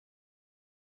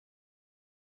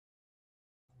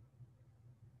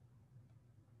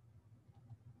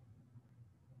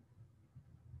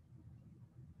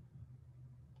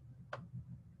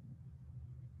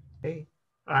Hey.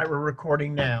 All right, we're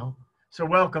recording now. So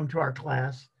welcome to our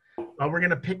class. We're going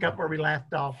to pick up where we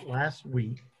left off last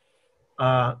week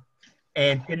uh,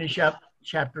 and finish up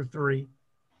chapter 3.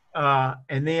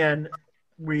 And then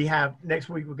we have, next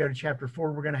week we'll go to chapter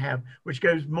 4. We're going to have, which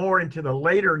goes more into the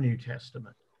later New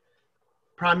Testament,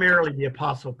 primarily the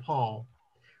Apostle Paul.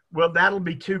 Well, that'll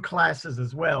be 2 classes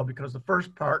as well, because the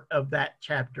first part of that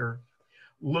chapter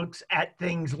looks at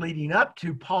things leading up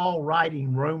to Paul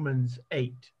writing Romans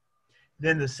 8.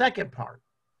 Then the second part,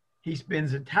 he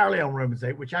spends entirely on Romans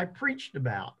 8, which I preached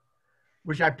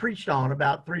on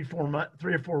about 3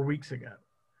 or 4 weeks ago.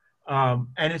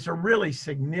 And it's a really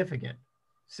significant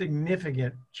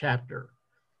chapter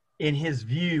in his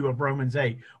view of Romans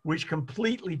 8, which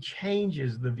completely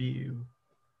changes the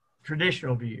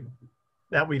traditional view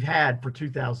that we've had for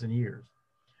 2,000 years.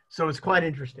 So it's quite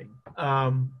interesting.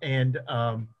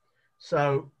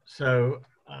 So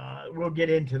we'll get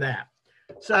into that.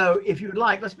 So if you would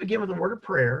like, let's begin with a word of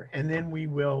prayer, and then we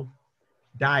will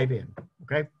dive in,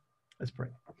 okay? Let's pray.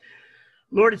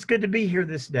 Lord, it's good to be here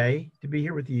this day, to be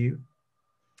here with you,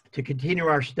 to continue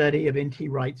our study of N.T.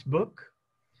 Wright's book,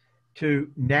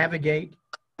 to navigate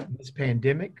this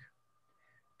pandemic,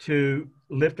 to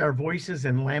lift our voices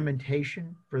in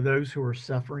lamentation for those who are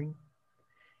suffering,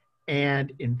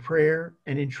 and in prayer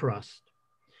and in trust.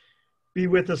 Be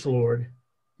with us, Lord,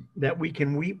 that we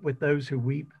can weep with those who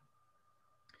weep,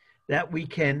 that we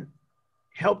can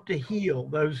help to heal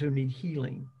those who need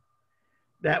healing,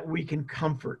 that we can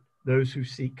comfort those who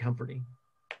seek comforting,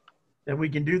 that we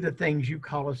can do the things you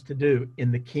call us to do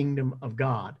in the kingdom of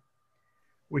God,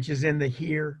 which is in the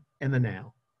here and the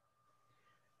now.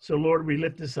 So, Lord, we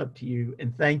lift this up to you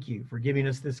and thank you for giving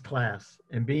us this class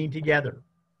and being together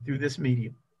through this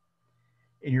medium.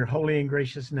 In your holy and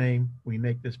gracious name, we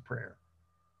make this prayer.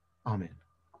 Amen.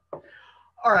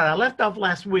 All right, I left off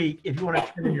last week, if you want to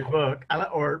turn in your book,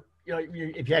 or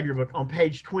if you have your book, on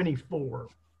page 24.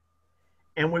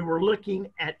 And we were looking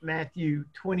at Matthew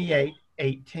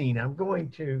 28:18. I'm going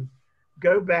to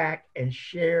go back and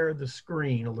share the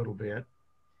screen a little bit.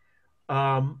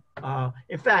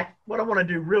 In fact, what I want to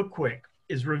do real quick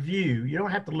is review. You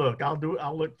don't have to look.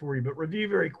 I'll look for you, but review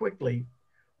very quickly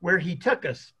where he took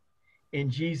us in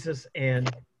Jesus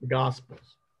and the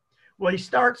Gospels. Well, he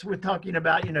starts with talking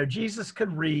about, Jesus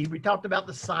could read. We talked about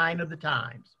the sign of the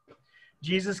times.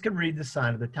 Jesus could read the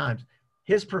sign of the times.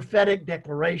 His prophetic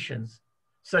declarations,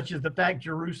 such as the fact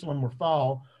Jerusalem will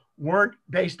fall, weren't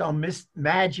based on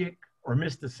magic or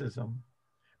mysticism,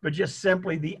 but just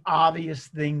simply the obvious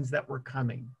things that were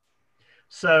coming.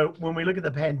 So when we look at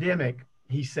the pandemic,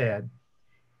 he said,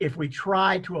 if we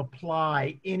try to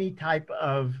apply any type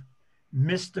of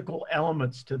mystical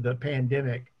elements to the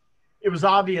pandemic, it was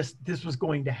obvious this was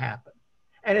going to happen.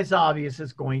 And it's obvious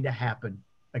it's going to happen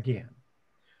again.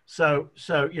 So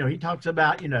he talks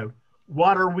about,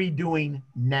 what are we doing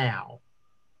now?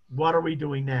 What are we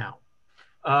doing now?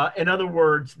 In other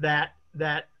words, that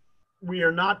we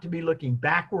are not to be looking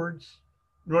backwards,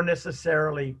 nor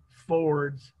necessarily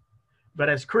forwards, but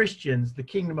as Christians, the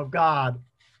kingdom of God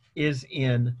is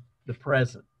in the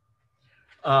present.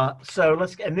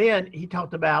 And then he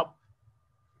talked about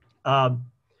are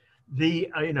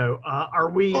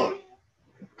we,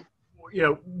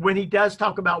 when he does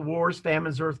talk about wars,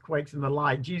 famines, earthquakes, and the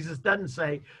like, Jesus doesn't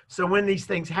say, so when these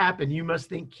things happen, you must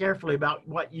think carefully about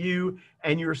what you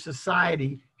and your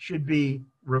society should be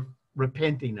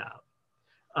repenting of.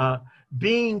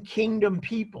 Being kingdom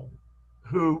people,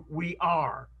 who we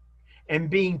are, and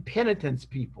being penitence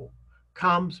people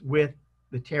comes with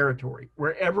the territory,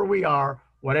 wherever we are,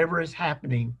 whatever is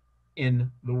happening in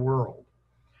the world.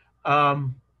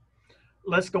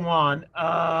 Let's go on.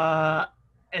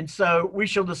 And so we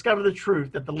shall discover the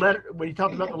truth that the letter, when he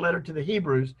talked about the letter to the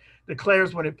Hebrews,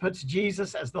 declares when it puts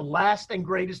Jesus as the last and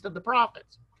greatest of the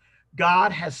prophets.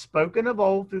 God has spoken of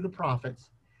old through the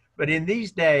prophets, but in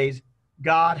these days,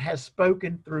 God has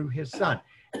spoken through his son.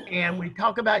 And we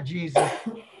talk about Jesus,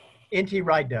 N.T.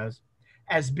 Wright does,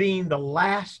 as being the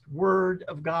last word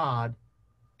of God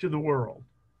to the world.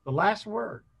 The last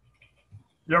word.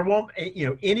 There won't,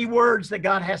 any words that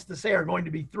God has to say are going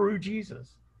to be through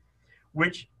Jesus,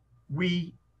 which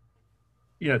we,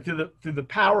 through the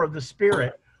power of the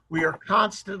Spirit, we are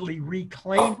constantly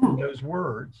reclaiming those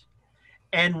words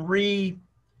and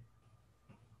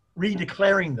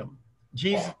redeclaring them.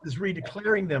 Jesus is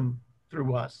redeclaring them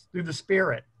through us, through the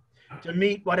Spirit, to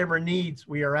meet whatever needs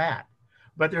we are at.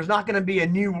 But there's not going to be a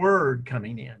new word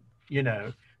coming in,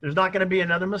 There's not going to be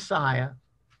another Messiah.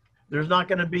 There's not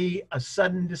going to be a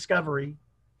sudden discovery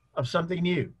of something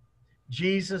new.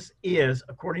 Jesus is,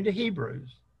 according to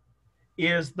Hebrews,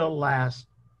 is the last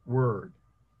word.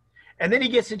 And then he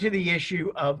gets into the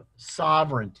issue of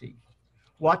sovereignty.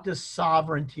 What does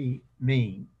sovereignty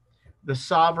mean? The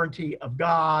sovereignty of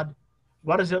God,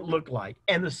 what does it look like?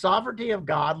 And the sovereignty of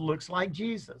God looks like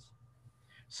Jesus.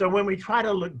 So when we try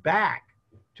to look back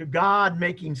to God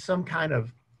making some kind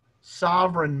of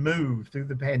sovereign move through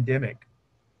the pandemic,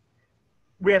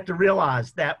 we have to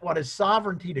realize that what is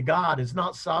sovereignty to God is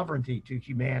not sovereignty to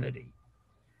humanity.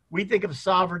 We think of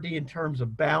sovereignty in terms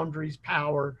of boundaries,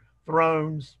 power,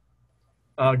 thrones,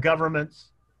 governments,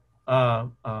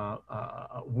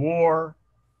 war,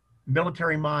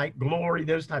 military might, glory,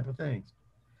 those type of things.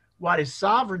 What is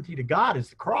sovereignty to God is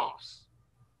the cross.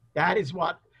 That is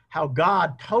how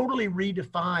God totally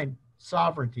redefined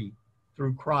sovereignty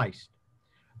through Christ.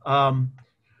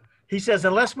 He says,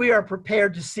 unless we are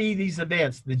prepared to see these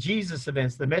events, the Jesus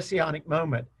events, the messianic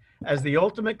moment, as the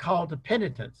ultimate call to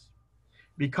penitence,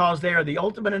 because they are the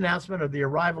ultimate announcement of the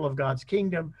arrival of God's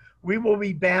kingdom, we will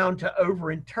be bound to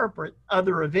overinterpret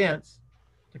other events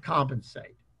to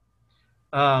compensate.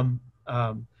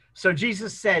 So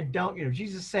Jesus said,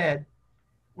 Jesus said,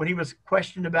 when he was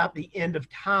questioned about the end of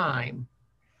time,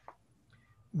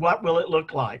 what will it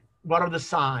look like? What are the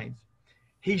signs?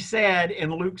 He said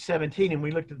in Luke 17, and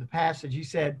we looked at the passage, he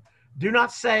said, do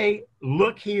not say,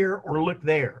 look here or look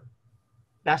there.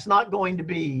 That's not going to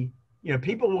be,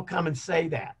 people will come and say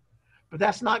that, but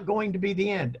that's not going to be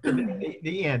the end.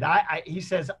 The end. He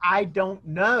says, I don't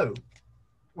know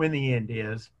when the end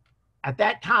is. At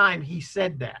that time, he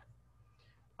said that.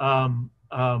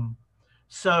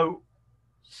 So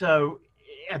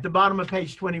at the bottom of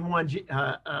page 21,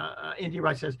 N.T.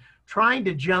 Wright says, trying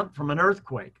to jump from an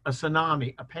earthquake, a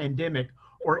tsunami, a pandemic,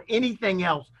 or anything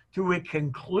else to a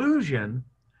conclusion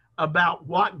about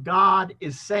what God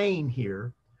is saying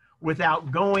here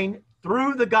without going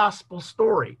through the gospel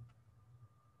story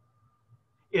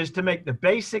is to make the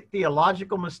basic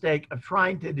theological mistake of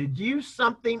trying to deduce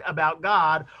something about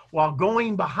God while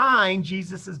going behind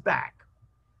Jesus's back.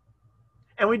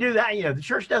 And we do that, the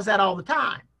church does that all the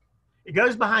time. It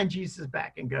goes behind Jesus'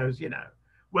 back and goes,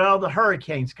 well, the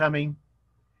hurricane's coming.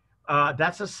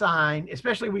 That's a sign,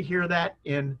 especially we hear that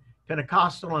in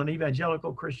Pentecostal and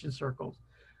evangelical Christian circles.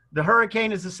 The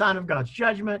hurricane is a sign of God's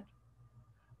judgment,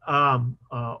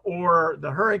 or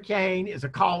the hurricane is a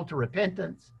call to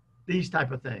repentance, these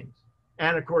type of things.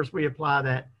 And of course, we apply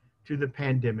that to the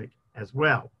pandemic as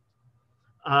well.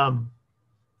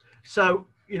 So,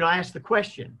 I asked the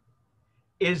question,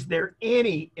 is there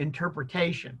any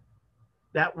interpretation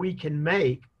that we can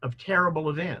make of terrible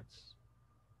events?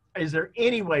 Is there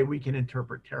any way we can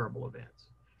interpret terrible events?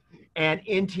 And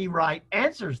N.T. Wright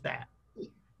answers that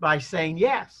by saying,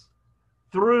 yes,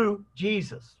 through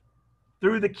Jesus,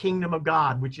 through the kingdom of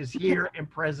God, which is here and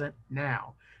present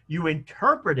now. You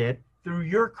interpret it through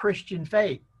your Christian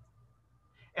faith.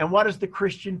 And what does the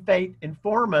Christian faith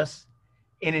inform us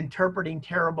in interpreting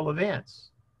terrible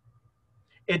events?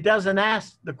 It doesn't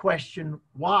ask the question,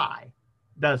 why,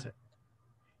 does it?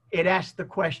 It asks the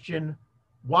question,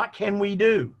 what can we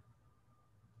do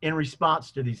in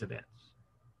response to these events?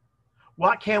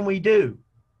 What can we do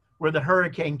where the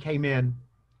hurricane came in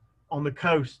on the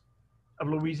coast of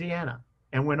Louisiana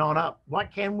and went on up?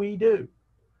 What can we do?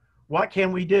 What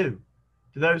can we do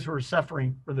to those who are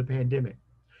suffering from the pandemic?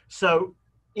 So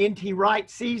N.T. Wright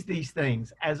sees these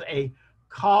things as a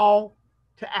call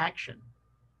to action.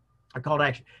 A call to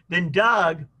action. Then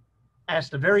Doug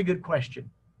asked a very good question,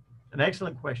 an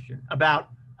excellent question about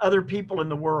other people in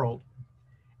the world.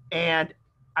 And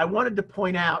I wanted to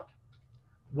point out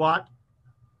what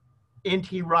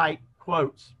N.T. Wright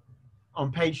quotes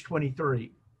on page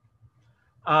 23.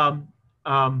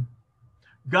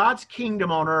 God's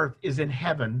kingdom on earth is in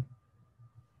heaven,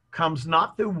 comes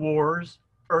not through wars,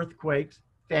 earthquakes,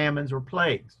 famines, or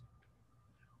plagues,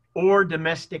 or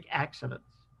domestic accidents.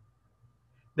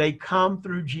 They come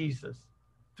through Jesus,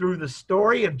 through the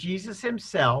story of Jesus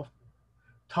himself,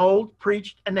 told,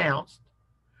 preached, announced,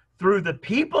 through the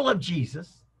people of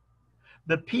Jesus,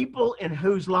 the people in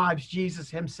whose lives Jesus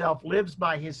himself lives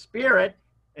by his Spirit.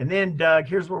 And then, Doug,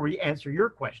 here's where we answer your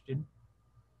question.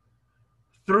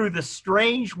 Through the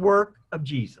strange work of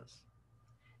Jesus,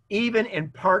 even in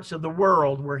parts of the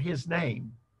world where his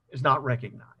name is not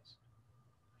recognized.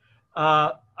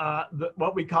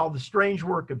 What we call the strange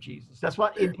work of Jesus. That's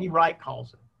what N.T. Wright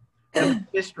calls it, the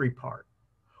mystery part,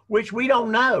 which we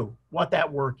don't know what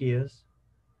that work is,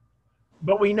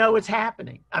 but we know it's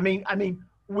happening.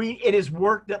 It is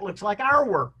work that looks like our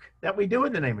work that we do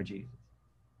in the name of Jesus.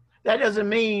 That doesn't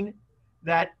mean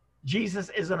that Jesus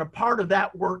isn't a part of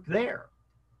that work there,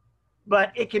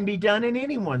 but it can be done in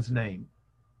anyone's name,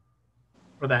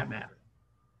 for that matter.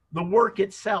 The work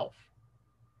itself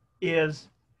is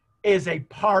a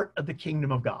part of the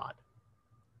kingdom of God.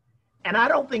 And I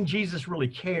don't think Jesus really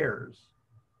cares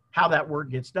how that work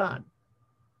gets done,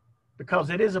 because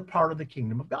it is a part of the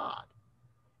kingdom of God.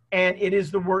 And it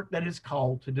is the work that is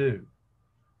called to do.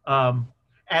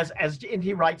 As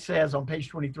N.T. Wright says on page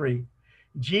 23,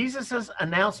 Jesus's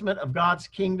announcement of God's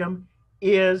kingdom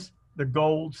is the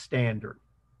gold standard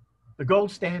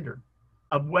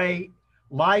of way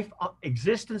life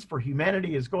existence for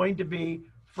humanity is going to be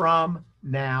from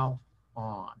now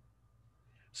on.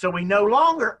 So we no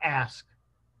longer ask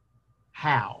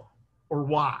how or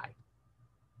why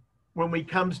when we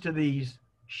comes to these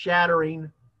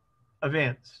shattering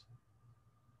events.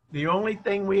 The only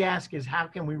thing we ask is, how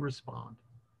can we respond?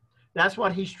 That's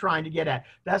what he's trying to get at.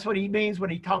 That's what he means when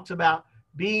he talks about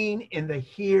being in the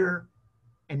here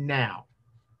and now.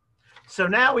 So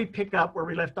now we pick up where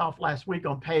we left off last week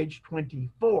on page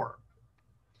 24.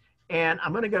 And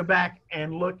I'm going to go back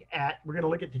and we're going to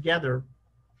look at together.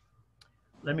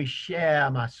 Let me share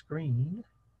my screen.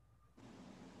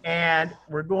 And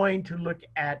we're going to look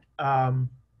at, if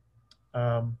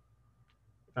I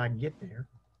can get there.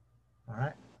 All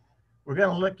right. We're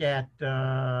going to look at,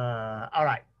 all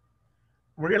right.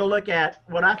 We're going to look at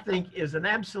what I think is an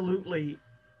absolutely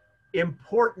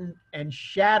important and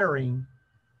shattering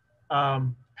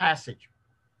passage.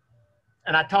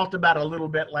 And I talked about it a little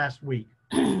bit last week.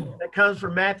 That comes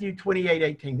from Matthew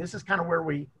 28:18. This is kind of where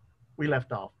we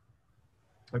left off.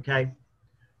 Okay.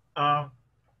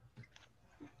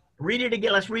 Read it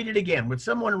again. Let's read it again. Would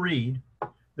someone read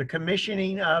the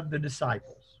commissioning of the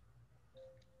disciples?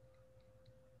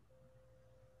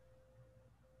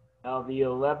 Now the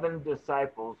 11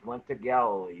 disciples went to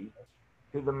Galilee,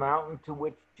 to the mountain to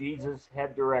which Jesus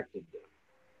had directed them.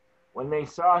 When they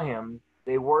saw him,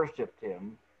 they worshipped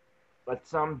him, but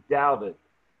some doubted.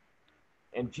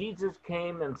 And Jesus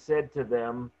came and said to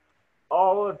them,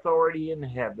 "All authority in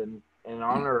heaven and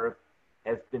on earth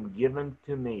has been given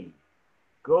to me.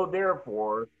 Go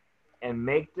therefore and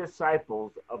make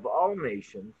disciples of all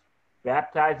nations,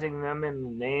 baptizing them in the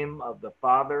name of the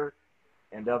Father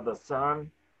and of the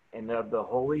Son and of the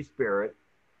Holy Spirit,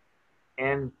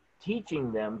 and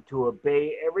teaching them to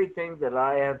obey everything that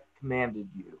I have commanded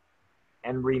you.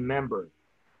 And remember,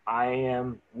 I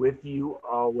am with you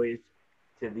always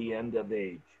to the end of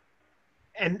age."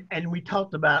 And we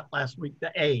talked about last week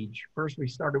the age. First, we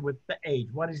started with the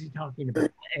age. What is he talking about?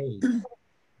 The age.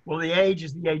 Well, the age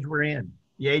is the age we're in,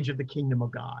 the age of the kingdom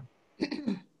of God.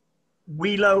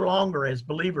 We no longer, as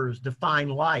believers, define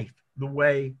life the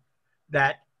way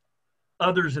that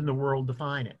others in the world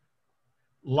define it.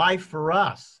 Life for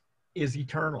us is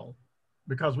eternal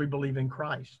because we believe in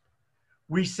Christ.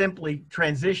 We simply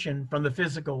transition from the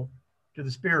physical to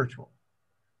the spiritual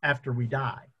after we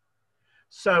die.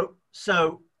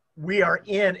 So we are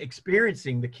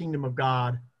experiencing the kingdom of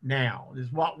God now. This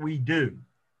is what we do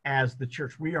as the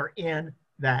church. We are in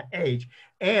that age.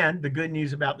 And the good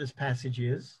news about this passage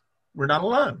is we're not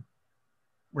alone.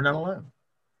 We're not alone.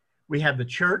 We have the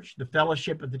church, the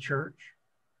fellowship of the church,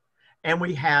 and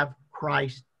we have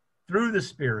Christ through the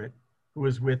Spirit who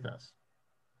is with us.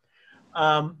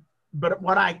 But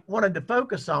what I wanted to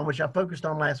focus on, which I focused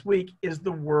on last week, is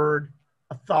the word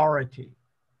authority.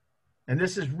 And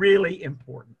this is really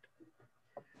important.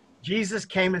 Jesus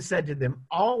came and said to them,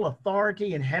 "All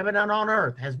authority in heaven and on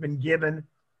earth has been given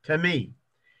to me."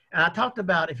 And I talked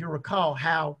about, if you recall,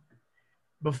 how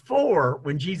before,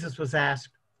 when Jesus was asked,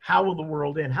 how will the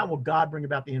world end? How will God bring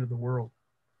about the end of the world?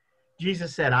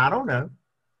 Jesus said, "I don't know.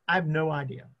 I have no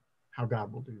idea how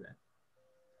God will do that.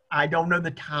 I don't know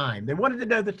the time." They wanted to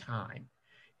know the time.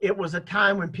 It was a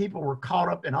time when people were caught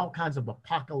up in all kinds of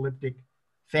apocalyptic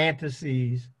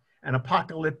fantasies and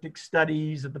apocalyptic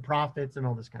studies of the prophets and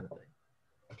all this kind of thing,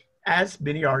 as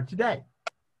many are today.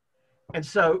 And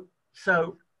so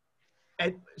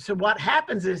what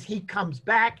happens is he comes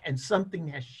back and something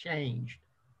has changed.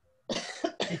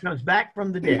 He comes back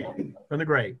from the dead, from the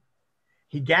grave.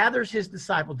 He gathers his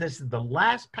disciples. This is the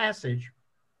last passage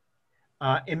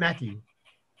in Matthew.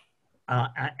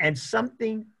 And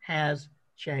something has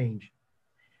changed.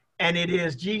 And it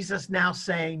is Jesus now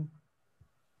saying,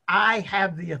 "I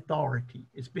have the authority.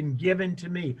 It's been given to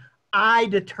me. I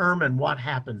determine what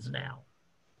happens now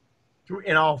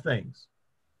in all things."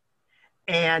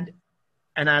 And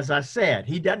as I said,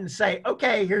 he doesn't say,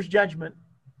 "Okay, here's judgment.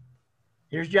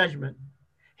 Here's judgment."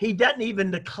 He doesn't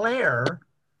even declare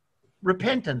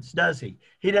repentance, does he?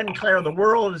 He doesn't declare the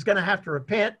world is going to have to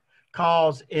repent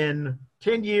because in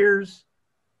 10 years,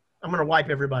 I'm going to wipe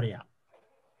everybody out.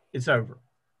 It's over.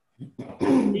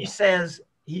 He says,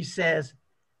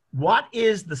 what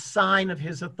is the sign of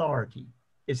his authority?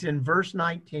 It's in verse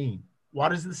 19.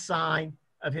 What is the sign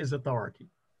of his authority?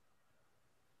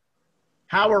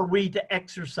 How are we to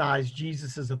exercise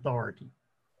Jesus' authority?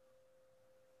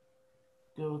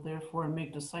 Go therefore and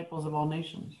make disciples of all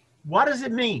nations. What does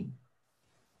it mean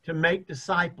to make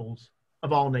disciples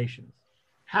of all nations?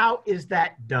 How is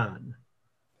that done?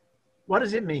 What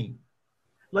does it mean?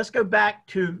 Let's go back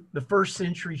to the first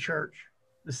century church,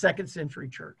 the second century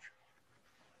church.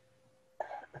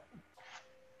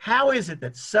 How is it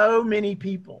that so many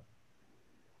people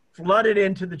flooded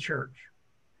into the church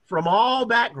from all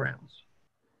backgrounds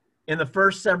in the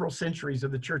first several centuries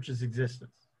of the church's existence?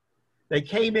 They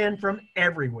came in from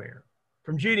everywhere,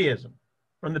 from Judaism,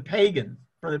 from the pagan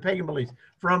beliefs,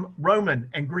 from Roman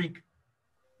and Greek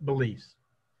beliefs.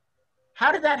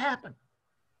 How did that happen?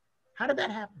 How did that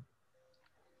happen?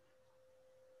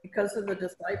 Because of the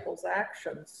disciples'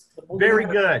 actions. Very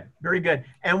good, very good.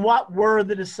 And what were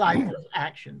the disciples'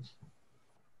 actions?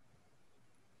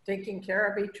 Taking care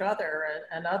of each other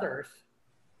and others.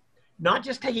 Not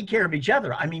just taking care of each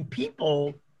other. I mean,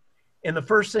 people in the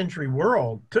first century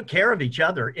world took care of each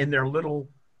other in their little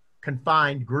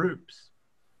confined groups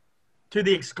to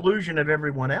the exclusion of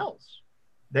everyone else.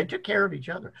 They took care of each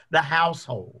other. The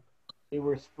household. They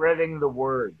were spreading the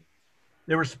word.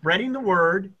 They were spreading the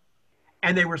word,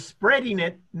 and they were spreading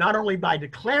it not only by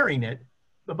declaring it,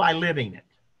 but by living it.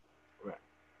 Right.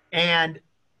 And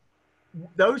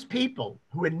those people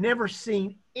who had never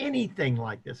seen anything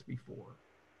like this before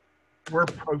were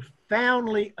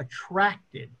profoundly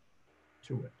attracted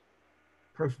to it.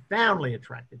 Profoundly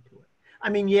attracted to it. I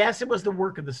mean, yes, it was the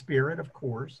work of the Spirit, of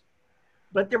course,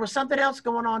 but there was something else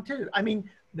going on too. I mean,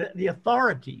 the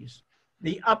authorities,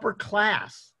 the upper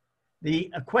class,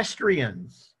 the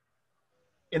equestrians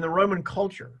in the Roman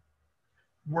culture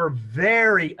were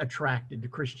very attracted to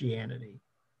Christianity,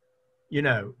 you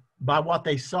know, by what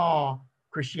they saw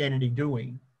Christianity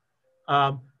doing.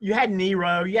 You had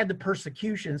Nero, you had the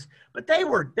persecutions, but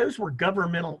those were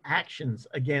governmental actions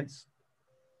against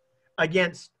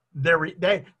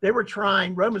they were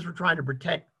trying, Romans were trying to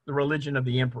protect the religion of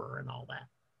the emperor and all that.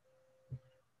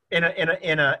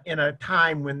 In a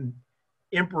time when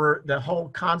the whole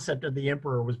concept of the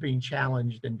emperor was being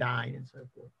challenged and dying and so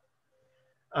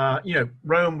forth. You know,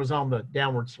 Rome was on the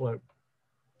downward slope.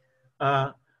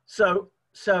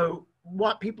 So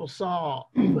what people saw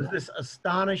was this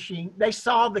astonishing, they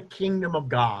saw the kingdom of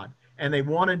God and they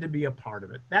wanted to be a part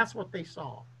of it. That's what they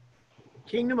saw.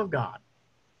 The kingdom of God.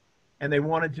 And they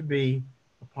wanted to be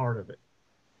a part of it.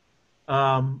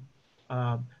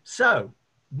 So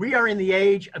we are in the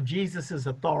age of Jesus's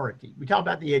authority. We talk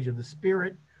about the age of the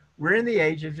Spirit. We're in the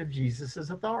age of Jesus's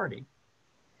authority.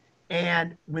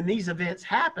 And when these events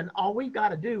happen, all we've got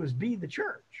to do is be the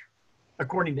church,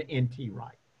 according to N.T.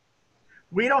 Wright.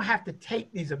 We don't have to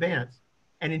take these events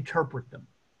and interpret them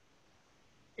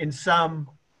in some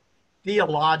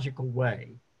theological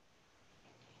way.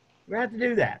 We don't have to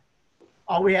do that.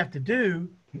 All we have to do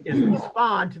is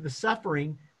respond to the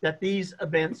suffering that these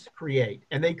events create.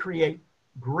 And they create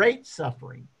great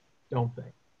suffering, don't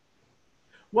they?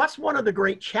 What's one of the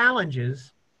great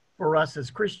challenges for us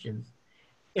as Christians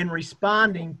in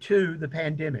responding to the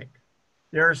pandemic?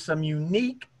 There are some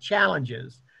unique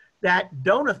challenges that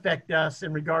don't affect us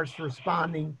in regards to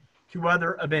responding to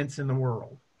other events in the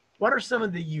world. What are some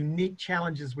of the unique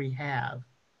challenges we have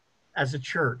as a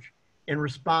church in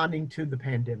responding to the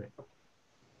pandemic?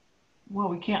 Well,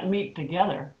 we can't meet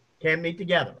together. Can't meet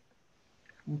together.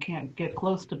 We can't get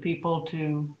close to people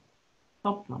to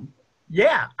help them.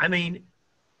 Yeah, I mean,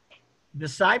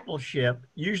 discipleship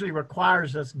usually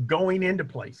requires us going into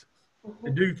places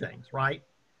to do things, right?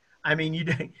 I mean, you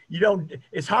don't,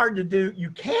 it's hard to do,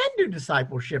 you can do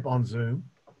discipleship on Zoom,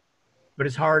 but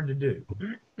it's hard to do.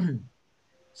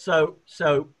 So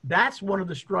that's one of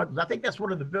the struggles. I think that's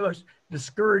one of the most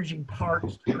discouraging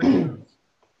parts to Christians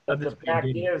of this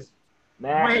pandemic. The fact is,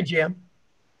 Matt, go ahead, Jim.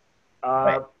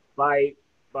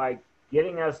 By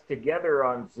getting us together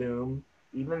on Zoom,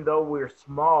 even though we're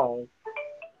small,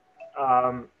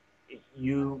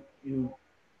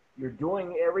 you're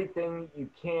doing everything you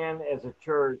can as a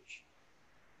church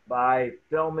by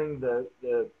filming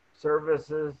the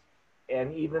services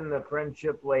and even the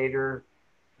friendship later.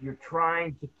 You're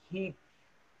trying to keep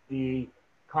the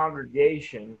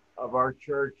congregation of our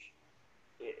church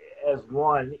as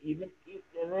one, and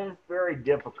it's very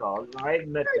difficult. I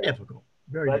admit Very that. difficult.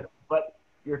 Very difficult. But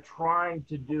you're trying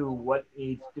to do what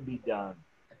needs to be done.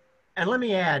 And let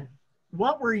me add,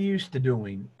 what we're used to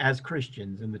doing as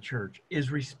Christians in the church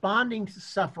is responding to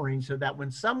suffering so that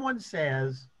when someone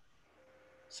says,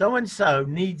 so-and-so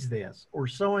needs this, or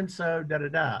so-and-so,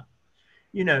 da-da-da,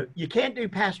 You know, you can't do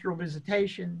pastoral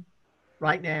visitation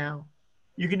right now.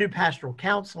 You can do pastoral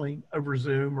counseling over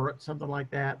Zoom or something like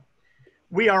that.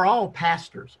 We are all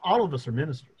pastors. All of us are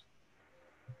ministers.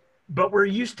 But we're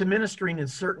used to ministering in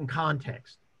certain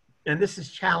contexts. And this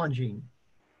is challenging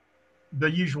the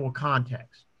usual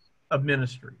context of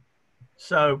ministry.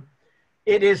 So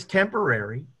it is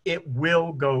temporary. It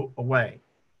will go away.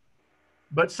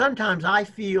 But sometimes I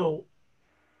feel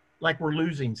like we're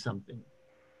losing something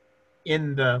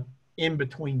in the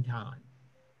in-between time.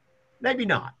 Maybe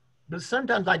not, but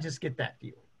sometimes I just get that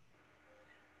feeling.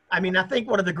 I mean, I think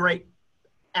one of the great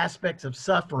aspects of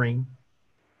suffering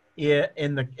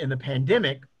in the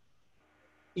pandemic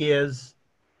is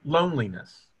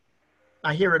loneliness.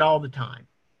 I hear it all the time.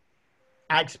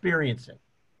 I experience it.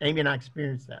 Amy and I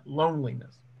experience that,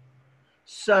 loneliness.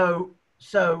 So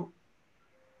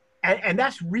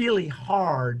that's really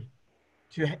hard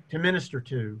to minister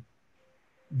to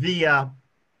via,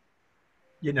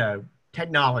 you know,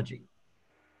 technology.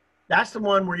 That's the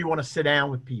one where you want to sit down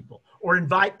with people or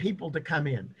invite people to come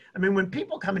in. I mean, when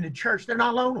people come into church, they're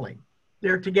not lonely.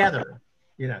 They're together,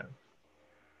 you know.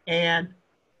 And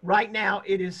right now,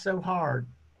 it is so hard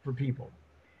for people.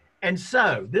 And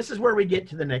so this is where we get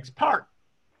to the next part.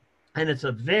 And it's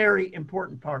a very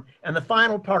important part and the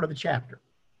final part of the chapter.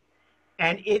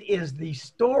 And it is the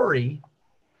story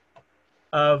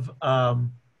of,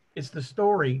 it's the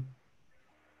story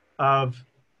of,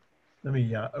 let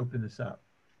me open this up.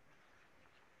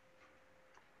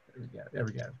 There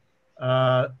we go.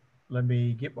 Let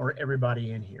me get more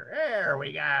everybody in here. There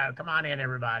we go. Come on in,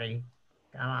 everybody.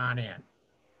 Come on in.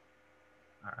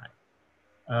 All right.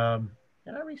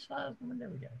 Can I resize them? There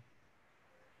we go.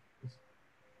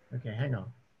 Okay, hang on.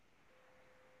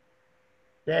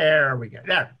 There we go.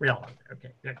 There, we all are there.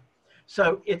 Okay, good.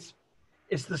 So it's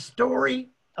the story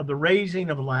of the raising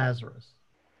of Lazarus,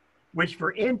 which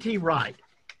for N.T. Wright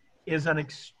is an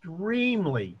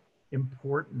extremely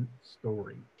important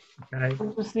story. Okay.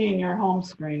 We're just seeing your home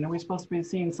screen. Are we supposed to be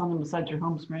seeing something besides your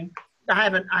home screen?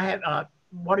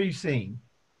 What are you seeing?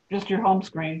 Just your home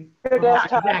screen. Yeah,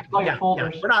 exactly. Yeah,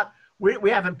 folders. We're not, we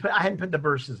haven't put, I hadn't put the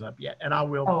verses up yet, and I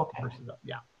will put the verses up.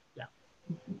 Yeah.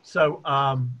 So,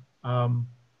 oh,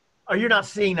 you're not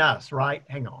seeing us, right?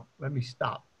 Hang on. Let me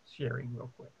stop sharing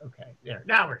real quick. Okay, there.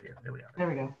 Now we're here. There we are. There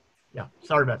we go. Yeah,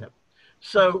 sorry about that.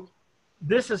 So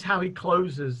this is how he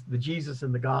closes the Jesus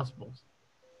in the Gospels.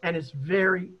 And it's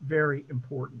very, very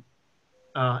important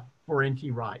for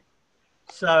N.T. Wright.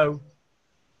 So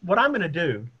what I'm going to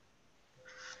do,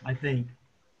 I think,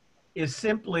 is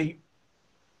simply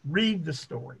read the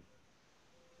story.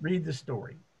 Read the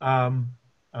story.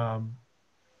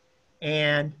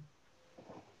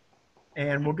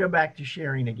 And we'll go back to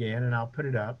sharing again, and I'll put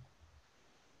it up.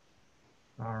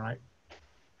 All right.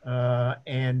 Go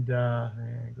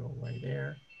away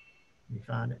there. Let me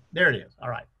find it. There it is. All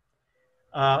right.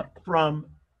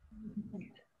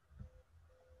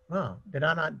 Did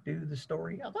I not do the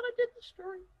story? I thought I did the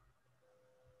story.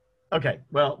 Okay.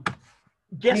 Well,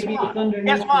 guess what?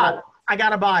 Guess what? I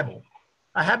got a Bible.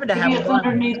 I happen to have a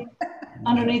Bible.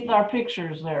 Underneath our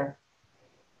pictures there.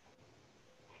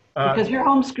 Because your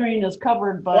home screen is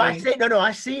covered by. Well,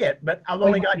 I see it, but I've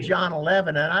only got John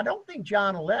 11, and I don't think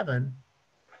John 11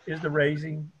 is the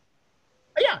raising.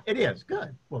 Oh, yeah, it is.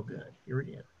 Good. Well, good. Here it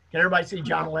is. Can everybody see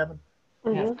John 11?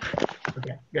 Mm-hmm.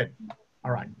 Okay, good.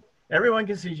 All right. Everyone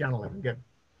can see John 11. Good.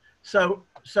 So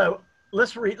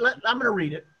let's read. I'm going to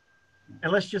read it,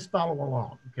 and let's just follow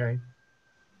along, okay?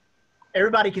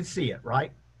 Everybody can see it,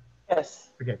 right?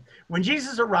 Yes. Okay. When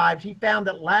Jesus arrived, he found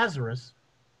that Lazarus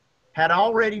had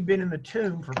already been in the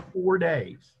tomb for 4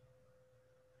 days.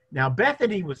 Now,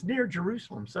 Bethany was near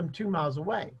Jerusalem, some 2 miles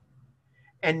away.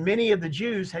 And many of the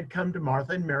Jews had come to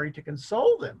Martha and Mary to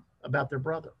console them about their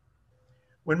brother.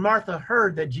 When Martha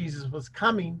heard that Jesus was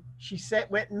coming, she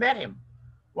went and met him,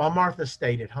 while Martha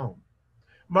stayed at home.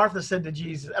 Mary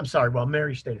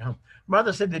stayed at home.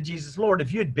 Martha said to Jesus, Lord,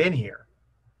 if you had been here,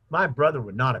 my brother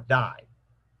would not have died.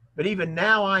 But even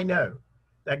now I know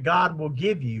that God will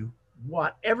give you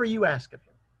whatever you ask of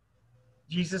him.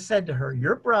 Jesus said to her,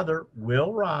 your brother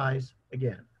will rise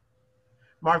again.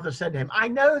 Martha said to him, I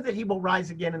know that he will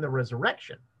rise again in the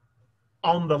resurrection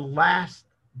on the last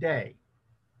day.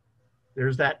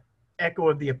 There's that echo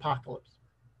of the apocalypse.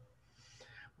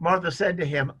 Martha said to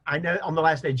him, I know on the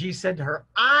last day. Jesus said to her,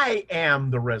 I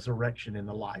am the resurrection and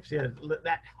the life. See,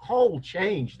 that whole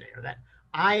change there, that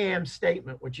I am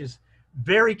statement, which is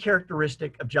very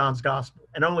characteristic of John's gospel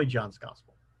and only John's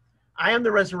gospel. I am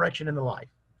the resurrection and the life.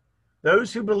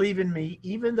 Those who believe in me,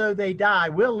 even though they die,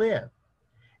 will live.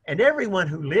 And everyone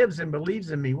who lives and believes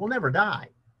in me will never die.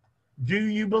 do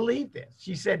you believe this?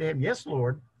 She said to him, yes,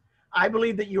 Lord, I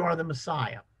believe that you are the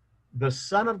Messiah, the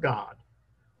Son of God,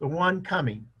 the one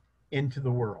coming into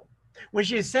the world. When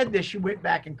she had said this, she went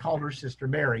back and called her sister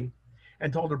Mary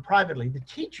and told her privately, the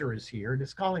teacher is here and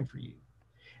is calling for you.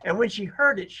 And when she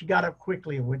heard it, she got up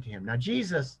quickly and went to him. Now,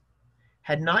 Jesus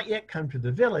had not yet come to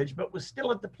the village, but was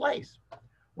still at the place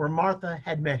where Martha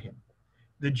had met him.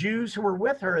 The Jews who were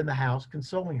with her in the house,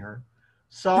 consoling her,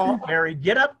 saw Mary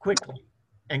get up quickly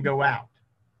and go out.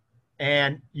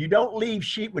 And you don't leave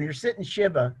sheep when you're sitting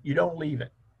Shiva, you don't leave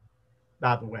it,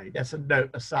 by the way. That's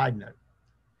a side note.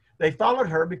 They followed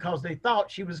her because they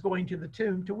thought she was going to the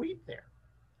tomb to weep there.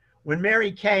 When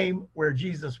Mary came where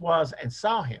Jesus was and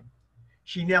saw him,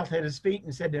 she knelt at his feet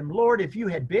and said to him, Lord, if you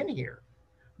had been here,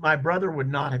 my brother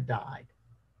would not have died.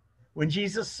 When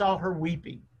Jesus saw her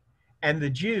weeping, and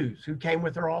the Jews who came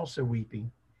with her also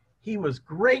weeping, he was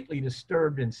greatly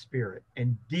disturbed in spirit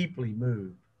and deeply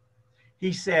moved.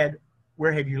 He said,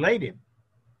 where have you laid him?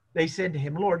 They said to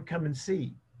him, Lord, come and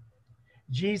see.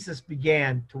 Jesus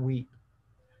began to weep.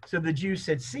 So the Jews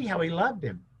said, see how he loved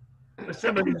him. But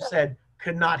some of them said,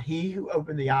 could not he who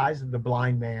opened the eyes of the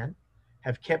blind man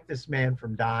have kept this man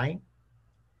from dying?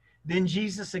 Then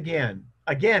Jesus again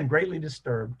greatly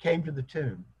disturbed, came to the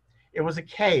tomb. It was a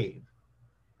cave,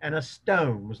 and a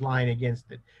stone was lying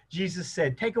against it. Jesus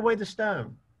said, take away the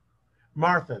stone.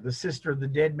 Martha, the sister of the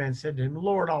dead man, said to him,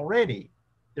 Lord, already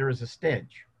there is a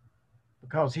stench,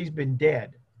 because he's been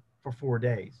dead for 4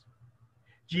 days.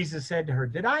 Jesus said to her,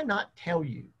 did I not tell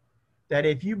you that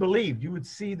if you believed, you would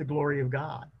see the glory of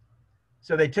God?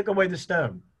 So they took away the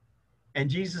stone, and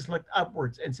Jesus looked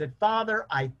upwards and said, Father,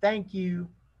 I thank you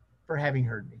for having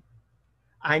heard me.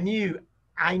 I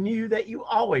knew that you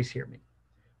always hear me,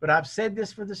 but I've said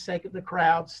this for the sake of the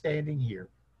crowd standing here,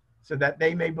 so that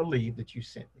they may believe that you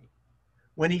sent me.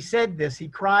 When he said this, he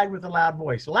cried with a loud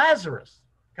voice, Lazarus,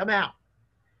 come out.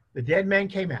 The dead man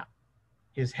came out,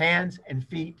 his hands and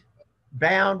feet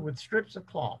bound with strips of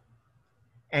cloth,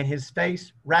 and his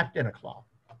face wrapped in a cloth.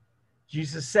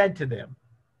 Jesus said to them,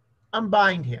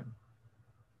 unbind him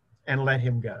and let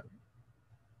him go.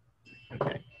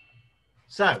 Okay.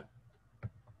 So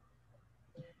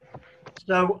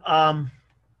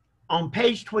on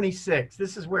page 26,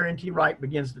 this is where N.T. Wright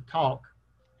begins to talk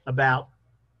about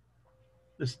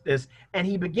this, and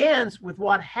he begins with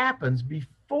what happens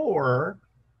before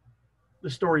the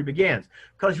story begins.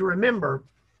 Because you remember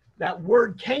that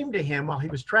word came to him while he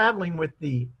was traveling with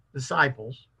the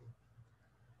disciples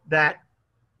that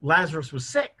Lazarus was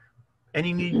sick and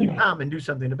he needed to come and do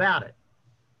something about it.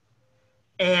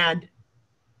 And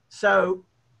so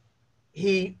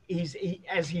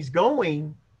as he's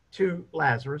going to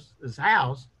Lazarus'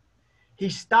 house, he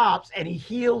stops and he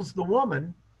heals the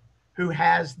woman who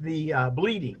has the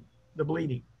bleeding,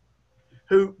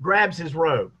 who grabs his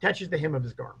robe, touches the hem of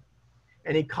his garment,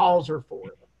 and he calls her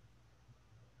forth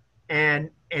and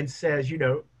says,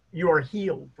 you are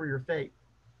healed for your faith.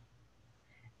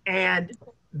 And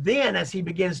then as he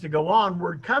begins to go on,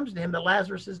 word comes to him that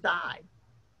Lazarus has died.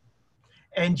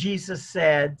 And Jesus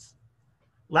says,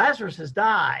 Lazarus has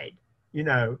died,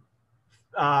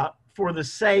 for the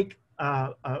sake,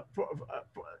 I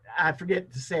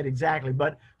forget to say it exactly,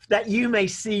 but that you may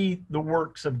see the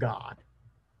works of God.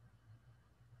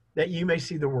 That you may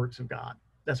see the works of God.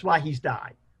 That's why he's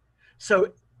died.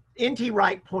 So N.T.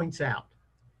 Wright points out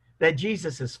that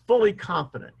Jesus is fully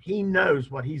confident. He knows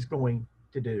what he's going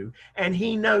to do, and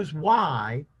he knows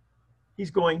why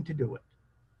he's going to do it.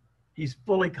 He's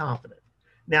fully confident.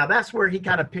 Now, that's where he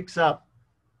kind of picks up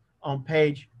on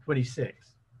page 26.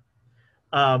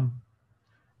 And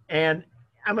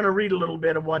I'm going to read a little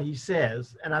bit of what he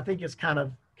says, and I think it's kind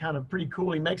of pretty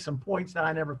cool. He makes some points that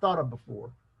I never thought of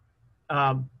before.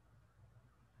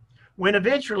 When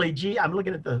eventually, I'm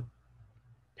looking at the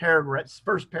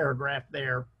first paragraph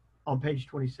there on page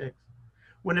 26.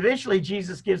 When eventually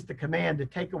Jesus gives the command to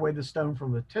take away the stone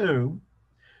from the tomb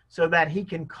so that he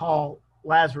can call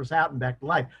Lazarus out and back to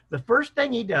life, the first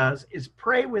thing he does is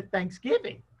pray with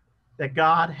thanksgiving that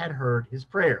God had heard his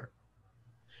prayer.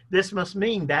 This must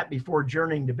mean that before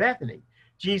journeying to Bethany,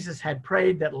 Jesus had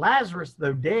prayed that Lazarus,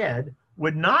 though dead,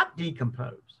 would not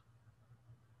decompose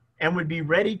and would be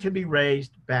ready to be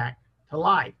raised back to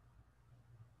life.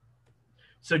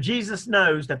 So Jesus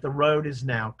knows that the road is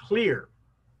now clear.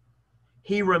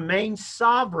 He remains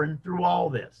sovereign through all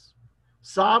this.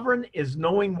 Sovereign is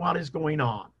knowing what is going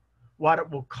on, what it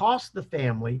will cost the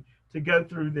family to go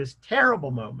through this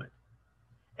terrible moment,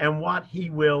 and what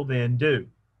he will then do.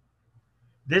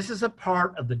 This is a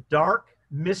part of the dark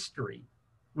mystery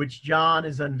which John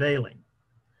is unveiling.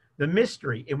 the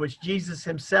mystery in which Jesus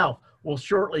himself will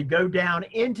shortly go down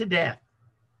into death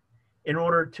in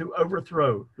order to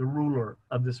overthrow the ruler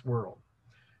of this world.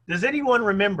 Does anyone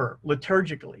remember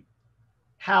liturgically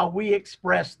how we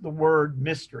express the word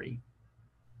mystery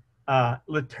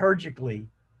liturgically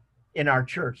in our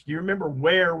church? Do you remember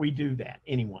where we do that?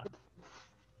 Anyone?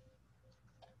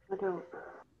 I don't.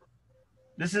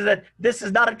 This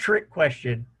is not a trick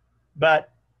question,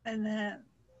 but And then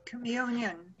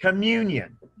communion.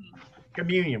 communion.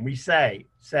 We say,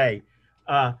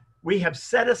 we have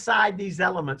set aside these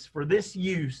elements for this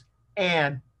use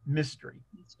and mystery,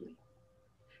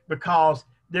 because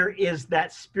there is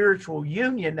that spiritual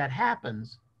union that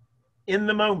happens in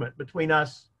the moment between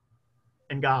us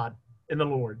and God and the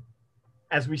Lord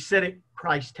as we sit at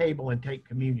Christ's table and take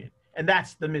communion. And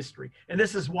that's the mystery. And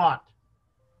this is what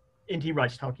N.T.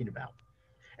 Wright's talking about.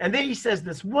 And then he says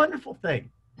this wonderful thing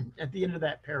at the end of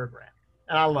that paragraph,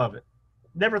 and I love it.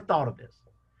 Never thought of this.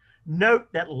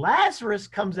 Note that Lazarus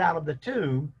comes out of the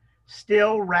tomb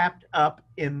still wrapped up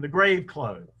in the grave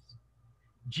clothes.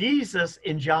 Jesus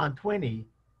in John 20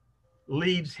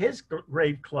 leaves his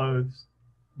grave clothes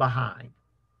behind.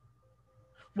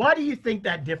 Why do you think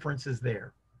that difference is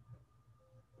there?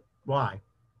 Why?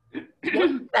 What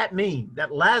does that mean?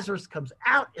 That Lazarus comes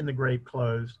out in the grave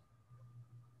clothes,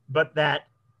 but that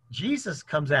Jesus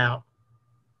comes out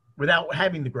without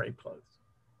having the grave clothes.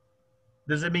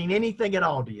 Does it mean anything at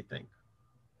all, do you think?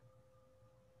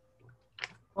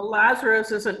 Well,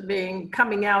 Lazarus isn't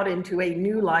coming out into a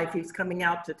new life. He's coming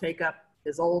out to take up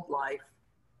his old life.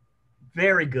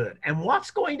 Very good. And what's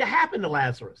going to happen to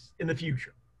Lazarus in the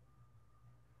future?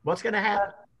 What's going to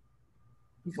happen?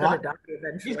 He's going to die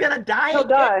eventually. He's going to die He'll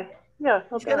again. die. Yeah,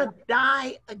 he'll He's die. going to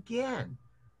die again.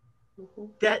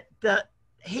 Mhm.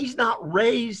 He's not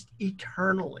raised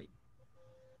eternally.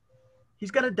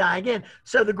 He's going to die again.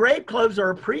 So the grave clothes are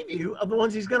a preview of the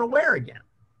ones he's going to wear again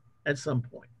at some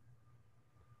point.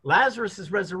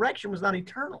 Lazarus's resurrection was not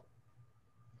eternal.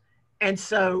 And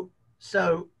so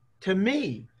to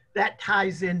me, that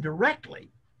ties in directly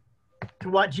to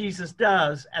what Jesus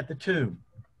does at the tomb.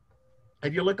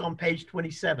 If you look on page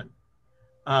 27,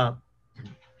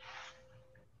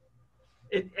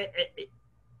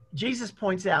 Jesus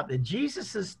points out that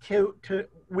Jesus's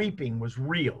weeping was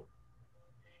real.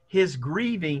 His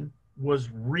grieving was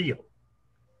real.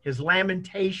 His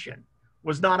lamentation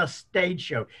was not a stage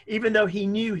show, even though he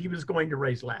knew he was going to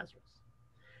raise Lazarus.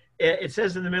 It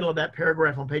says in the middle of that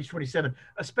paragraph on page 27,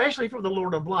 especially for the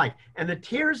Lord of life, and the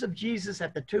tears of Jesus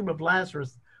at the tomb of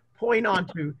Lazarus point on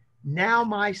to, now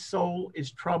my soul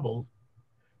is troubled,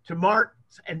 to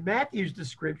Mark's and Matthew's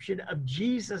description of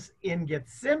Jesus in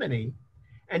Gethsemane,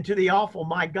 and to the awful,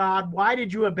 my God, why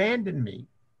did you abandon me,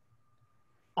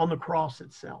 on the cross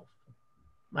itself.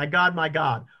 My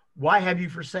God, why have you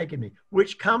forsaken me?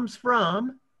 Which comes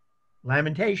from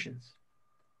Lamentations.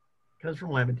 Comes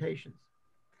from Lamentations.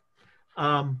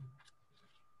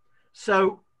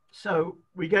 So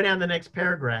we go down the next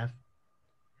paragraph.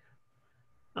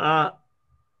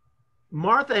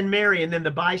 Martha and Mary and then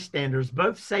the bystanders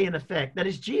both say in effect that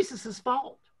it's Jesus's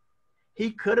fault.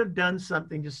 He could have done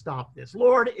something to stop this.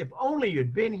 Lord, if only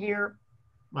you'd been here,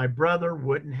 my brother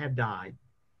wouldn't have died.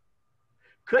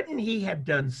 Couldn't he have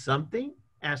done something?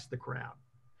 Asked the crowd.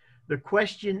 The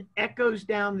question echoes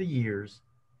down the years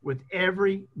with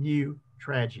every new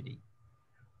tragedy.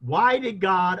 Why did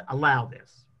God allow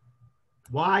this?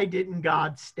 Why didn't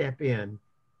God step in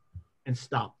and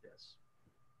stop this?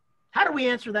 How do we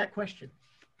answer that question?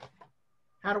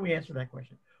 How do we answer that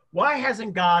question? Why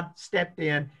hasn't God stepped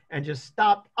in and just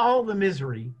stopped all the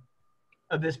misery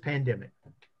of this pandemic?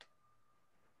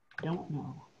 Don't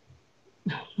know.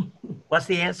 What's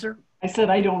the answer? I said,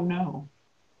 I don't know.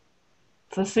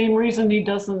 It's the same reason he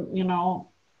doesn't,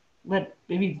 let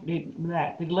babies,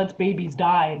 he lets babies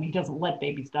die, and he doesn't let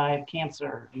babies die of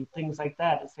cancer and things like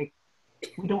that. It's like,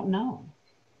 we don't know.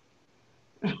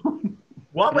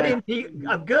 What would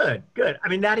NT, good. I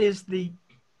mean,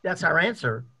 that's our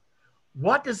answer.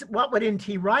 What would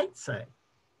N.T. Wright say?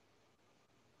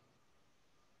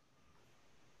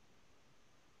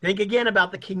 Think again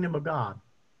about the kingdom of God.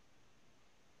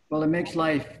 Well, it makes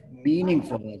life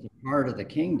meaningful as a part of the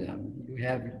kingdom.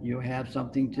 You have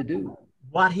something to do.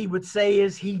 What he would say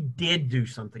is he did do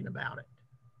something about it.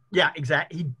 Yeah,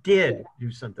 exactly. He did do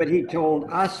something. But he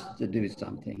told us to do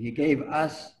something. He gave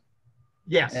us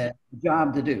a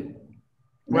job to do.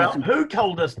 Well, who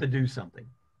told us to do something?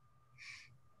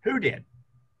 Who did?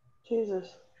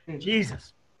 Jesus.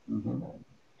 Mm-hmm.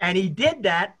 And he did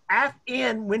that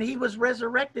when he was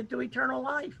resurrected to eternal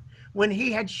life, when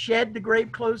he had shed the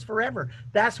grave clothes forever.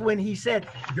 That's when he said,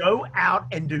 go out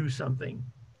and do something.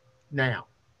 now.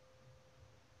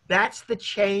 That's the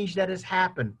change that has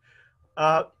happened.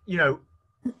 You know,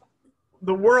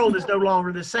 the world is no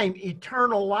longer the same.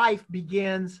 Eternal life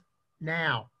begins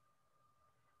now.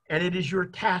 And it is your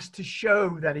task to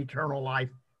show that eternal life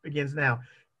begins now.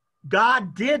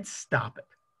 God did stop it.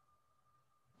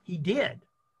 He did.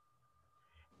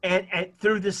 And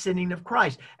through the sending of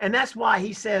Christ. And that's why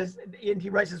he says, and he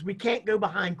writes, we can't go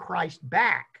behind Christ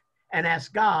back and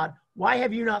ask God, why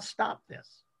have you not stopped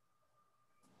this?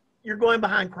 You're going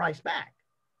behind Christ back.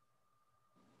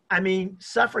 I mean,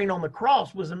 suffering on the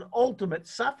cross was an ultimate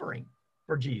suffering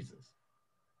for Jesus.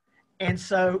 And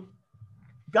so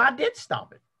God did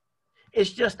stop it.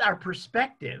 It's just our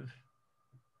perspective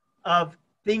of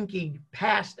thinking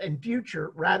past and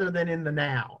future rather than in the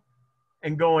now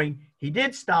and going, he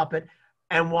did stop it.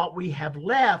 And what we have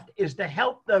left is to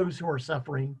help those who are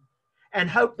suffering and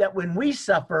hope that when we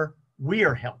suffer, we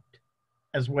are helped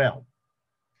as well.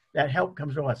 That help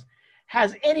comes to us.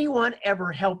 Has anyone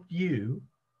ever helped you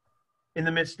in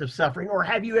the midst of suffering, or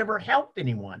have you ever helped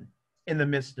anyone in the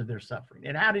midst of their suffering?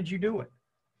 And how did you do it?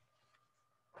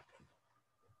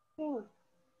 Yeah.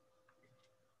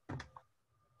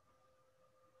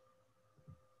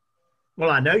 Well,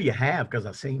 I know you have because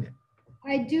I've seen it.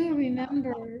 I do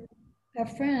remember a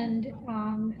friend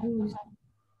whose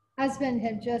husband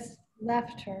had just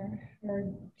left her,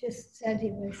 or just said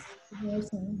he was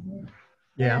divorcing her.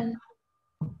 Yeah. And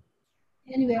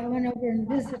anyway, I went over and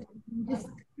visited and just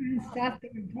kind of sat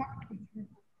there and talked with her.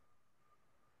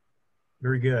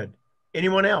 Very good.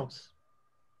 Anyone else?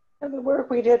 And the work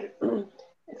we did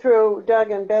through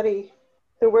Doug and Betty,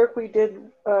 the work we did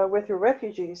with the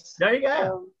refugees. There you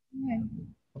go. Right.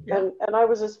 Yeah. And I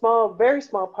was a small, very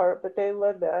small part, but they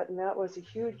led that, and that was a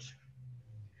huge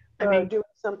doing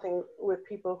something with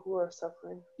people who are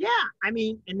suffering. Yeah, I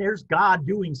mean, and there's God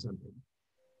doing something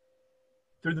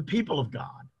through the people of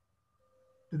God,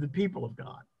 through the people of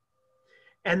God.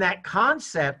 And that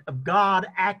concept of God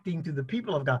acting through the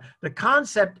people of God, the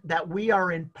concept that we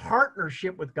are in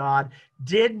partnership with God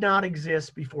did not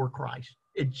exist before Christ.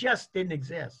 It just didn't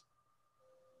exist.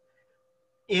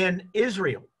 In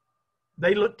Israel,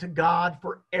 they looked to God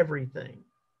for everything.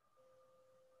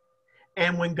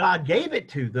 And when God gave it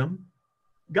to them,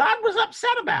 God was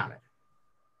upset about it.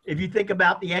 If you think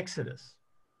about the Exodus,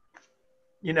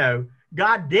 you know,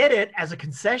 God did it as a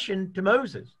concession to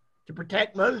Moses, to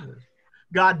protect Moses.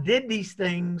 God did these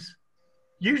things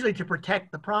usually to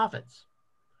protect the prophets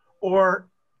or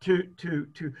to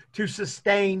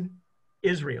sustain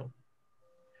Israel.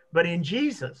 But in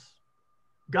Jesus,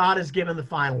 God has given the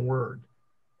final word.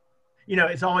 You know,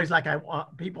 it's always like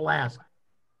people ask,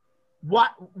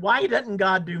 why doesn't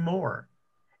God do more?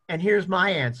 And here's my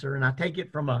answer, and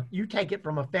you take it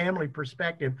from a family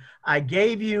perspective. I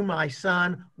gave you my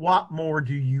son. What more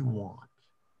do you want?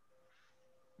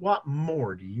 What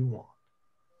more do you want?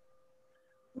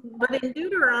 But in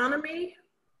Deuteronomy,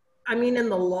 I mean, in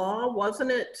the law,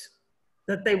 wasn't it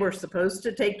that they were supposed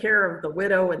to take care of the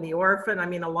widow and the orphan? I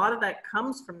mean, a lot of that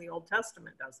comes from the Old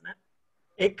Testament, doesn't it?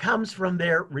 It comes from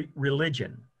their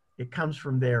religion. It comes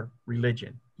from their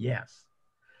religion, yes.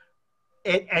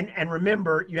 And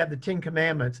remember, you have the Ten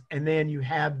Commandments, and then you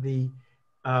have the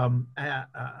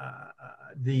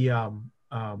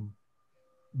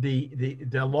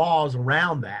laws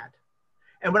around that.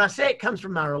 And when I say it comes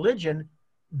from our religion,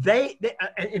 they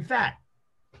in fact,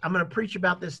 I'm going to preach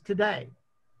about this today,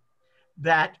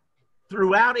 that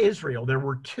throughout Israel, there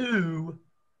were two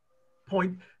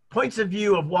points of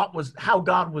view of how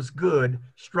God was good,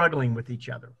 struggling with each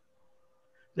other.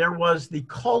 There was the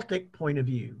cultic point of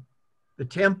view, the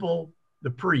temple, the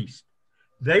priest.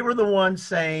 They were the ones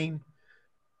saying,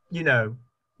 you know,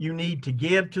 you need to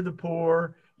give to the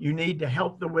poor, you need to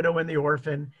help the widow and the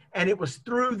orphan. And it was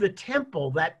through the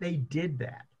temple that they did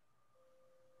that.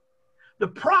 The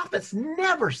prophets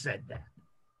never said that.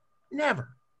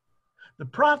 Never. The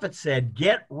prophets said,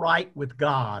 get right with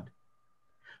God.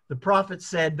 The prophet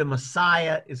said, the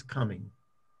Messiah is coming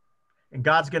and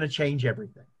God's going to change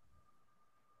everything.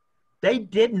 They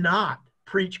did not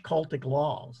preach cultic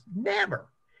laws. Never.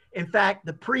 In fact,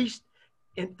 the priest,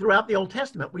 throughout the Old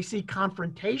Testament, we see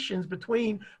confrontations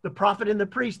between the prophet and the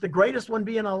priest, the greatest one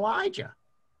being Elijah.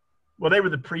 Well, they were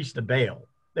the priest of Baal.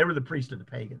 They were the priest of the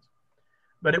pagans.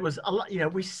 But it was, you know,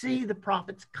 we see the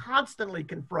prophets constantly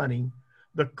confronting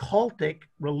the cultic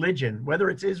religion, whether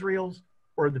it's Israel's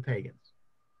or the pagans.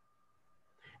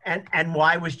 And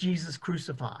why was Jesus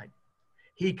crucified?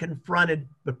 He confronted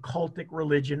the cultic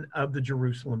religion of the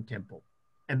Jerusalem temple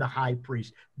and the high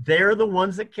priest. They're the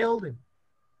ones that killed him.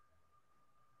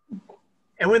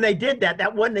 And when they did that,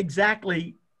 that wasn't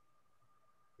exactly,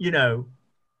 you know,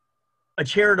 a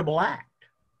charitable act,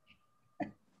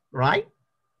 right?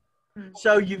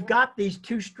 So you've got these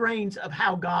two strains of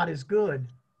how God is good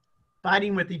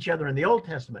fighting with each other in the Old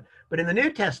Testament. But in the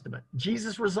New Testament,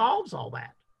 Jesus resolves all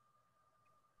that.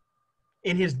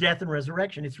 In his death and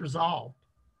resurrection, it's resolved.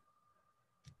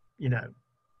 You know,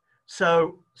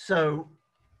 so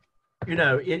you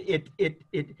know,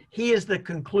 he is the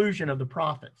conclusion of the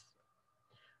prophets.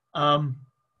 Let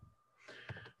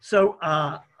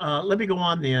me go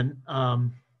on then.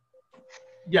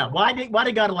 Yeah, why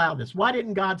did God allow this? Why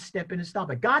didn't God step in and stop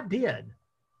it? God did.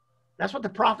 That's what the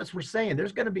prophets were saying.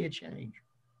 There's going to be a change.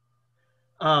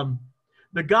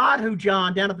 The God who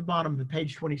John, down at the bottom of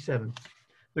page 27,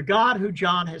 the God who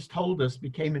John has told us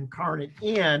became incarnate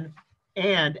in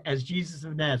and as Jesus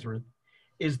of Nazareth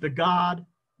is the God,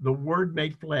 the Word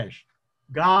made flesh.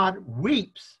 God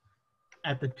weeps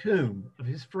at the tomb of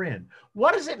his friend.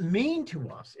 What does it mean to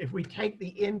us if we take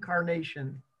the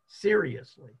incarnation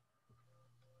seriously?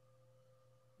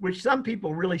 Which some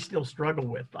people really still struggle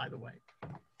with, by the way.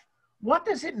 What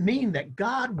does it mean that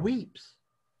God weeps?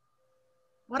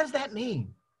 What does that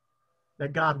mean,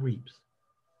 that God weeps?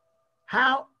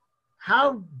 How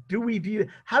do we view,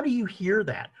 how do you hear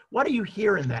that? What do you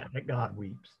hear in that God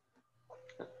weeps?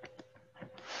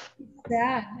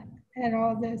 Sad at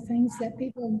all those things that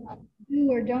people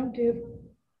do or don't do.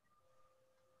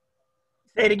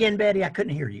 Say it again, Betty. I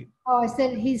couldn't hear you. Oh, I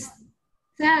said he's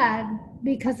sad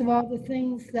because of all the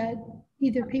things that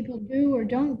either people do or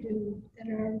don't do that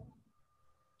are.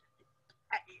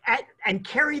 And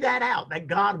carry that out, that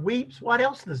God weeps. What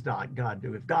else does God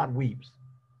do if God weeps?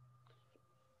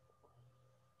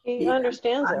 He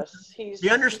understands us. He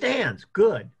understands.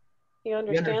 Good. He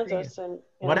understands us. And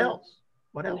what else?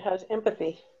 What else? And has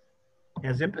empathy.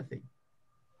 Has empathy.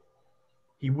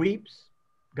 He weeps.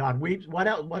 God weeps. What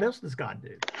else? What else does God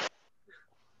do?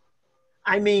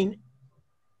 I mean,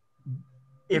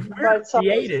 if we're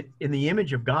created in the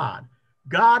image of God,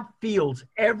 God feels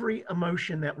every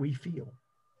emotion that we feel,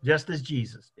 just as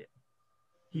Jesus did.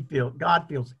 God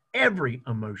feels every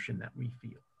emotion that we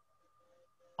feel,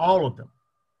 all of them.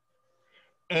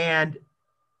 And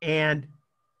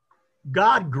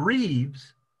God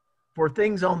grieves for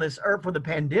things on this earth, for the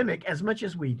pandemic, as much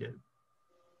as we do.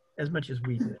 As much as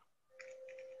we do.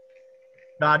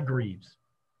 God grieves.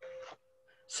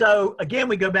 So again,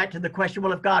 we go back to the question,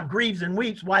 well, if God grieves and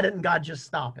weeps, why didn't God just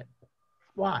stop it?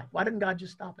 Why? Why didn't God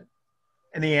just stop it?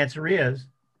 And the answer is,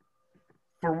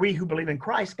 for we who believe in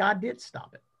Christ, God did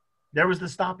stop it. There was the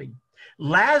stopping.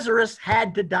 Lazarus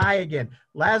had to die again.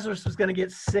 Lazarus was going to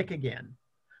get sick again.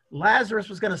 Lazarus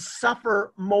was going to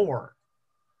suffer more.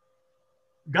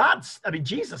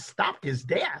 Jesus stopped his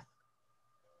death,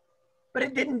 but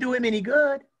it didn't do him any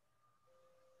good.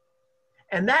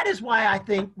 And that is why I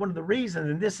think one of the reasons,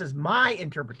 and this is my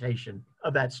interpretation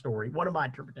of that story, one of my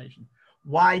interpretations,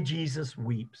 why Jesus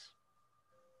weeps.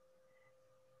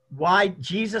 Why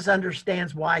Jesus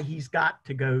understands why he's got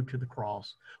to go to the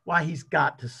cross, why he's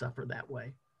got to suffer that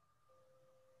way.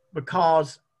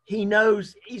 Because he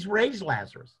knows he's raised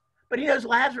Lazarus, but he knows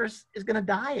Lazarus is going to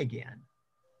die again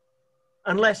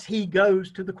unless he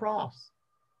goes to the cross.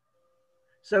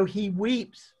 So he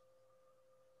weeps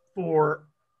for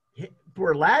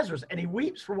Lazarus, and he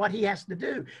weeps for what he has to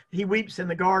do. He weeps in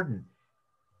the garden.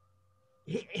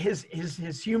 His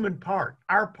human part,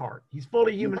 our part, he's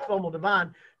fully human, fully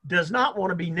divine, does not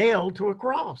want to be nailed to a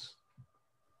cross,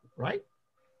 right?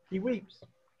 He weeps.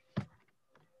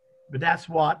 But that's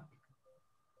what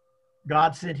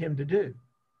God sent him to do,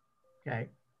 okay?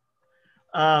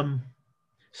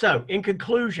 So in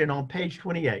conclusion, on page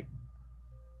 28,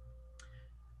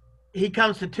 he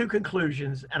comes to two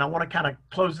conclusions, and I want to kind of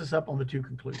close this up on the two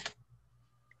conclusions.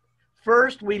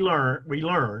 First, we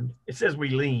learned, it says we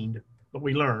leaned, but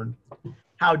we learned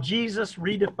how Jesus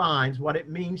redefines what it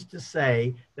means to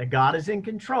say that God is in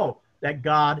control, that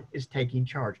God is taking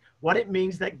charge, what it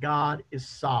means that God is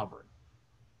sovereign.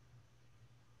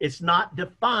 It's not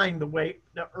defined the way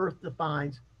the earth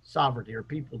defines sovereignty, or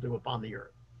people do upon the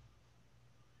earth.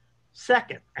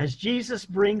 Second, as Jesus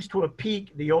brings to a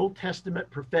peak the Old Testament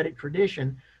prophetic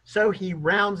tradition, so he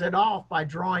rounds it off by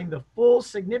drawing the full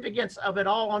significance of it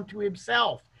all onto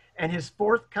himself and his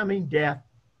forthcoming death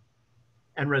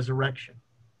and resurrection.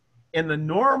 In the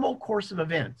normal course of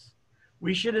events,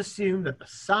 we should assume that the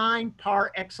sign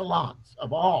par excellence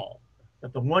of all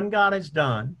that the one God has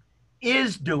done,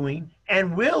 is doing,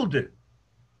 and will do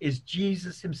is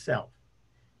Jesus himself.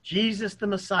 Jesus, the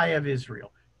Messiah of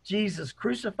Israel. Jesus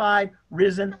crucified,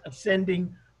 risen,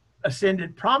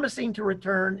 ascended, promising to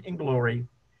return in glory.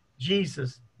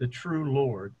 Jesus, the true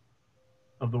Lord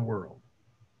of the world.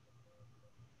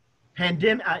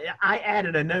 I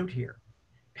added a note here.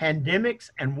 Pandemics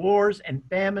and wars and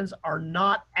famines are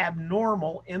not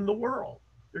abnormal in the world.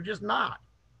 They're just not.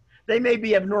 They may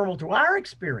be abnormal to our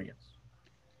experience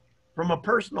from a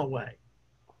personal way,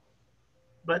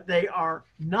 but they are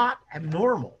not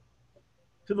abnormal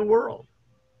to the world.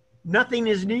 Nothing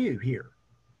is new here.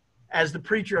 As the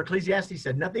preacher Ecclesiastes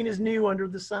said, nothing is new under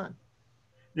the sun.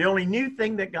 The only new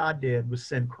thing that God did was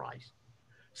send Christ,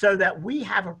 so that we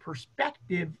have a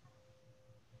perspective,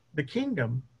 the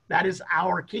kingdom, that is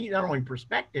our kingdom, not only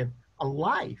perspective, a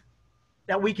life,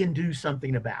 that we can do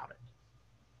something about it.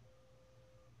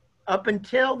 Up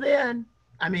until then,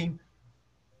 I mean,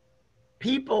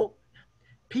 people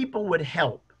would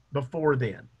help before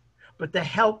then, but the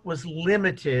help was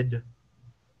limited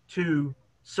to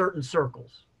certain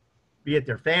circles, be it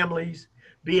their families,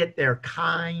 be it their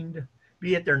kind,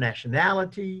 be it their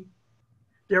nationality.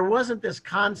 There wasn't this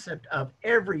concept of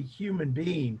every human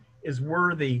being is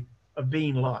worthy of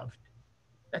being loved.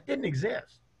 That didn't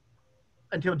exist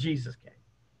until Jesus came.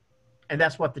 And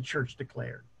that's what the church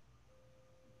declared.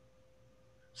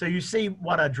 So you see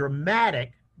what a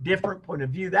dramatic, different point of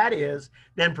view that is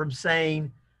than from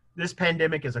saying this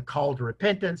pandemic is a call to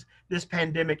repentance, this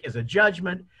pandemic is a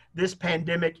judgment, this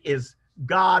pandemic is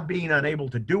God being unable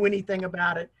to do anything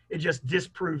about it. It just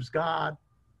disproves God.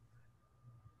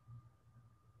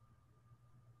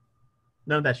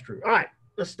 None of that's true. All right,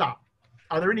 let's stop.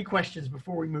 Are there any questions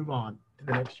before we move on to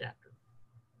the next chapter?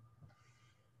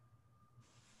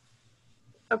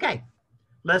 Okay,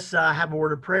 let's have a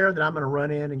word of prayer that I'm going to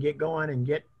run in and get going and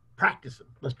get practicing.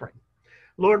 Let's pray.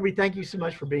 Lord, we thank you so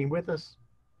much for being with us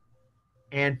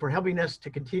and for helping us to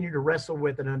continue to wrestle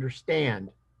with and understand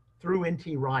through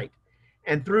N.T. Wright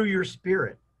and through your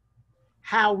Spirit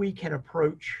how we can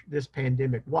approach this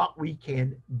pandemic, what we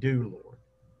can do, Lord,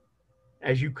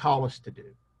 as you call us to do.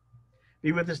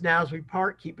 Be with us now as we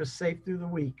part. Keep us safe through the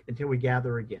week until we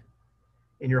gather again.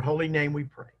 In your holy name we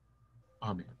pray.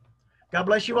 Amen. God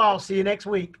bless you all. See you next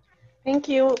week. Thank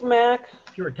you, Mac.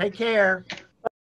 Sure. Take care.